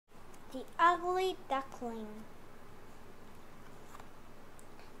The ugly duckling.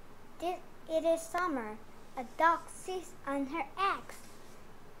 It is summer. A duck sits on her eggs.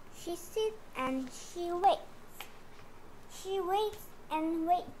 She sits and she waits. She waits and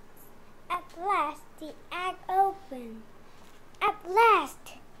waits. At last the egg opens. At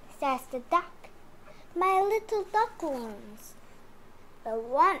last, says the duck, my little ducklings. But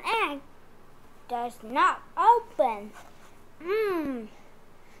one egg does not open.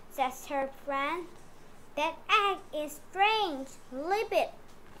 Says her friend, that egg is strange. Leave it.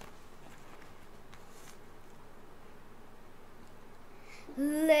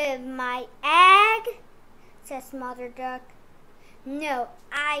 Leave my egg, says Mother Duck. No,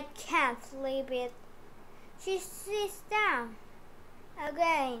 I can't leave it. She sits down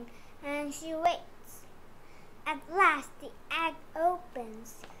again and she waits. At last the egg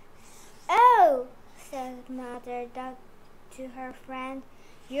opens. Oh, says Mother Duck to her friend,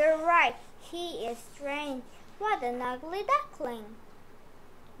 you're right, he is strange. What an ugly duckling.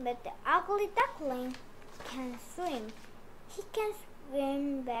 But the ugly duckling can swim. He can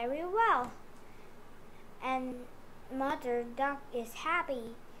swim very well. And Mother Duck is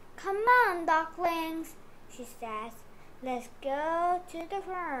happy. Come on, ducklings, she says. Let's go to the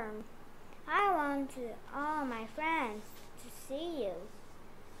farm. I want all my friends to see you.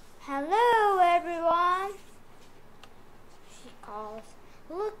 Hello, everyone, she calls.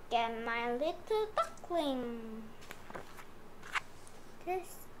 Look at my little duckling.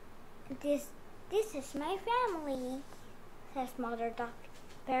 This is my family, says Mother Duck.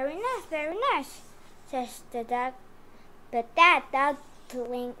 Very nice, says the duck. But that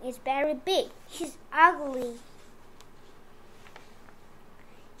duckling is very big. He's ugly.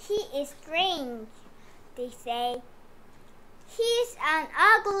 He is strange, they say. He's an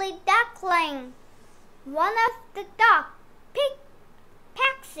ugly duckling. One of the ducks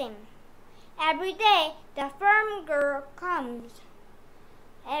pecks him. Every day the farm girl comes.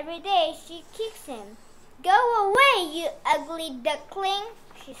 Every day she kicks him. Go away, you ugly duckling,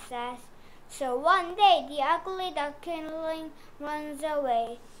 she says. So one day the ugly duckling runs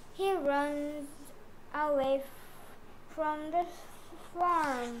away. He runs away from the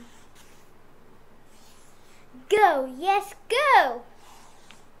farm. Go, yes, go,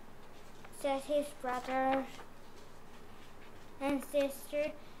 says his brother and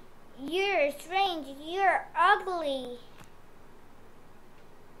sister. You're strange, you're ugly.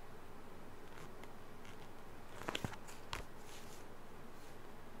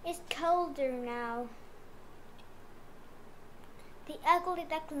 It's colder now. The ugly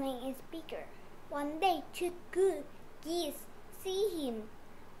duckling is bigger. One day two geese see him.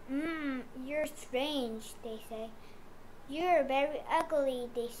 You're strange, they say. You're very ugly,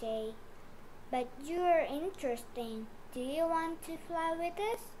 they say. But you're interesting. Do you want to fly with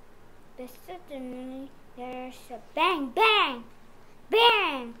us? But suddenly there's a bang, bang,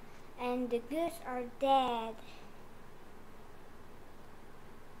 bang, and the geese are dead.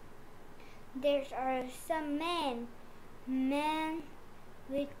 There are some men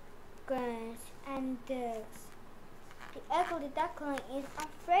with guns and dogs. The ugly duckling is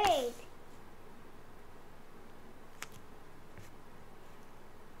afraid.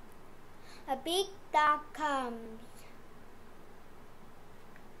 A big dog comes.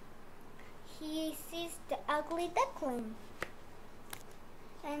 He sees the ugly duckling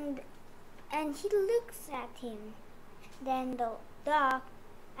and he looks at him. Then the dog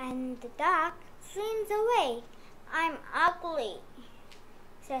swims away. I'm ugly,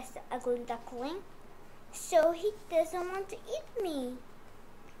 says the ugly duckling. So he doesn't want to eat me.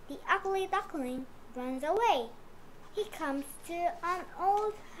 The ugly duckling runs away. He comes to an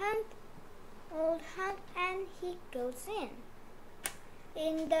old hut and he goes in.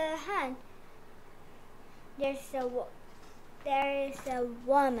 In the hut, there is a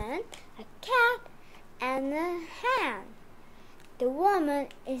woman, a cat, and a hen. The woman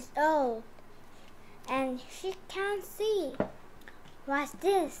is old and she can't see. What's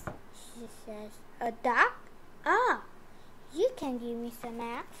this? She says. A duck? Ah, you can give me some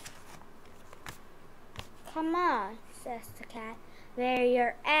eggs. Come on, says the cat. Where are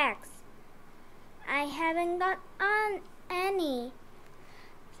your eggs? I haven't got on any,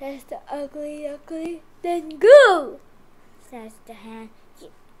 says the ugly duckling. Then go, says the hen.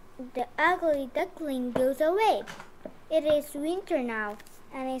 The ugly duckling goes away. It is winter now,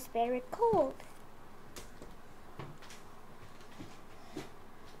 and it's very cold.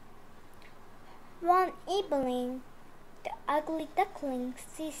 One evening, the ugly duckling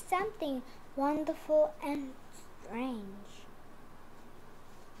sees something wonderful and strange.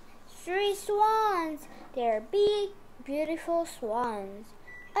 3 swans. They're big, beautiful swans.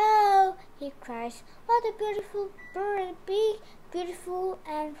 Oh, he cries. What a beautiful bird, big, beautiful,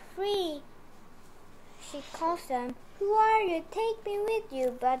 and free. She calls them. Who are you? Take me with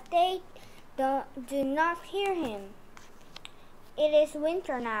you. But they do not hear him. It is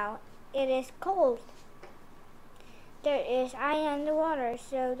winter now. It is cold. There is ice in the water,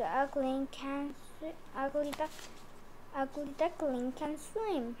 so the ugly duckling can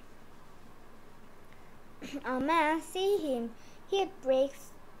swim. A man sees him. He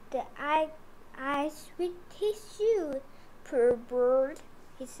breaks the ice with his shoe. Poor bird,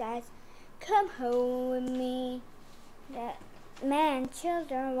 he says. Come home with me. The man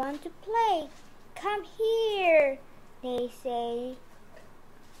children want to play. Come here, they say.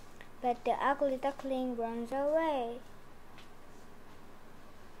 But the ugly duckling runs away.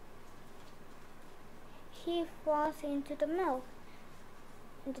 He falls into the milk.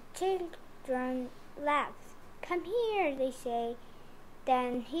 The children laugh. Come here, they say.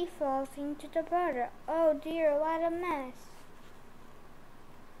 Then he falls into the butter. Oh dear, what a mess.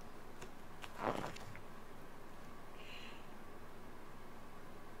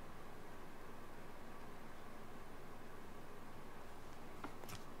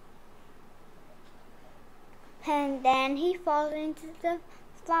 And then he falls into the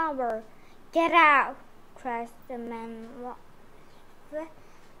flour. Get out, cries the man.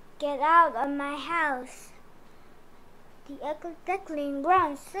 Get out of my house. The ugly duckling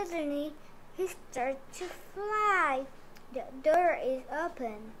runs. Suddenly, he starts to fly. The door is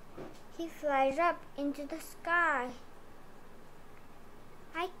open. He flies up into the sky.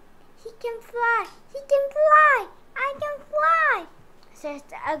 He can fly! He can fly! I can fly! Says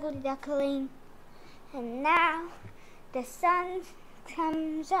the ugly duckling. And now the sun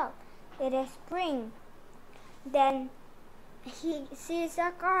comes up. It is spring. Then he sees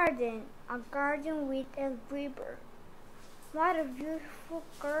a garden with a river. What a beautiful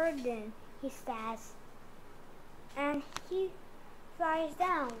garden, he says. And he flies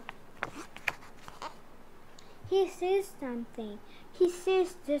down. He sees something. He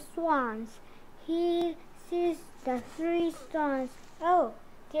sees the swans. He sees the 3 swans. Oh,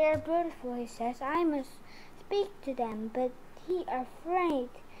 they are beautiful, he says. I must speak to them, but he is afraid.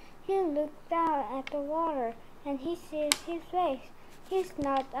 He looks down at the water, and he sees his face. He's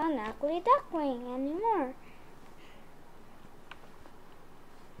not an ugly duckling anymore.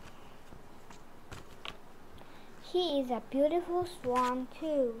 He is a beautiful swan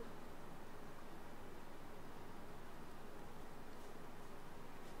too.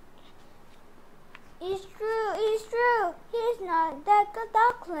 It's true. He's not a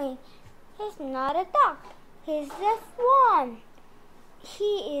duckling. He's not a duck. He's a swan.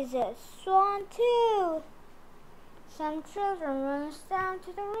 He is a swan too. Some children run down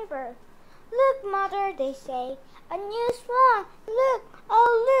to the river. Look, mother, they say. A new swan. Look,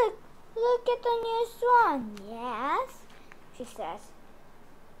 oh look. Look at the new swan. Yes, she says.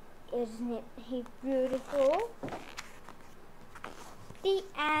 Isn't he beautiful? The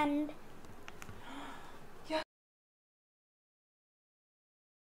end.